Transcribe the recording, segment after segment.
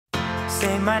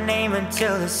Say my name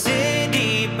until the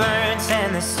city burns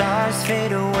and the stars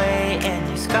fade away and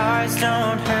your scars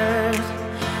don't hurt.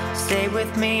 Stay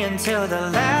with me until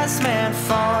the last man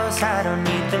falls. I don't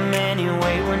need them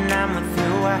anyway. When I'm with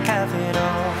you, I have it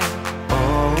all.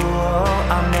 Oh,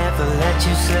 I'll never let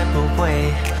you slip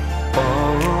away.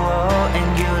 Oh,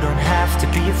 and you don't have to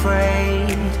be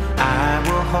afraid. I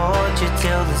will hold you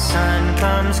till the sun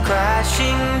comes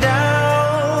crashing down.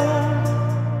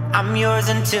 I'm yours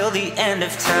until the end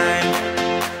of time.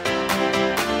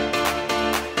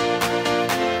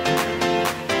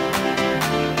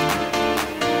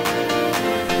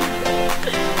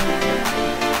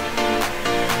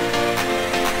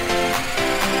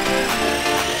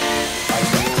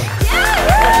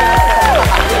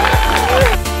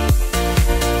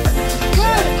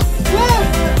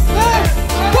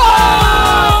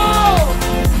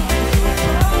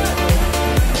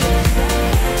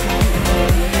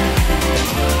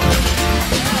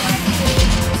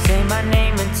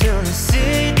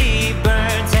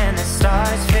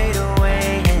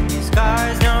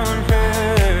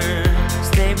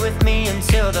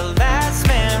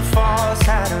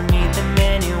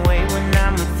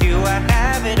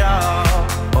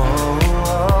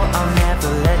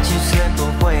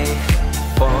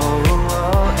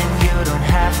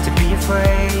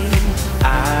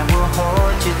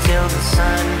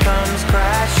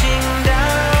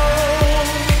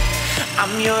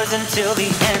 Until the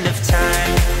end of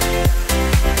time.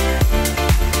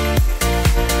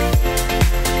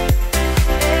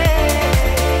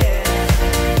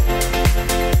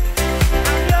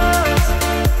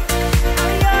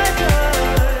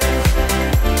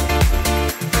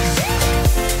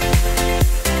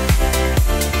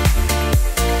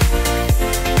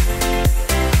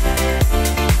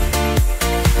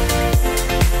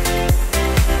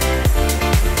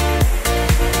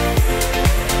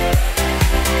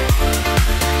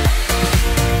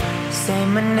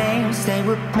 Stay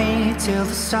with me till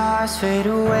the stars fade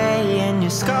away and your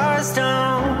scars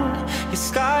don't,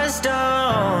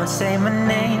 say my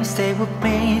name. Stay with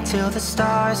me till the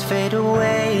stars fade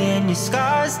away and your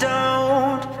scars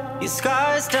don't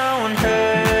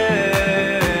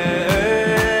hurt.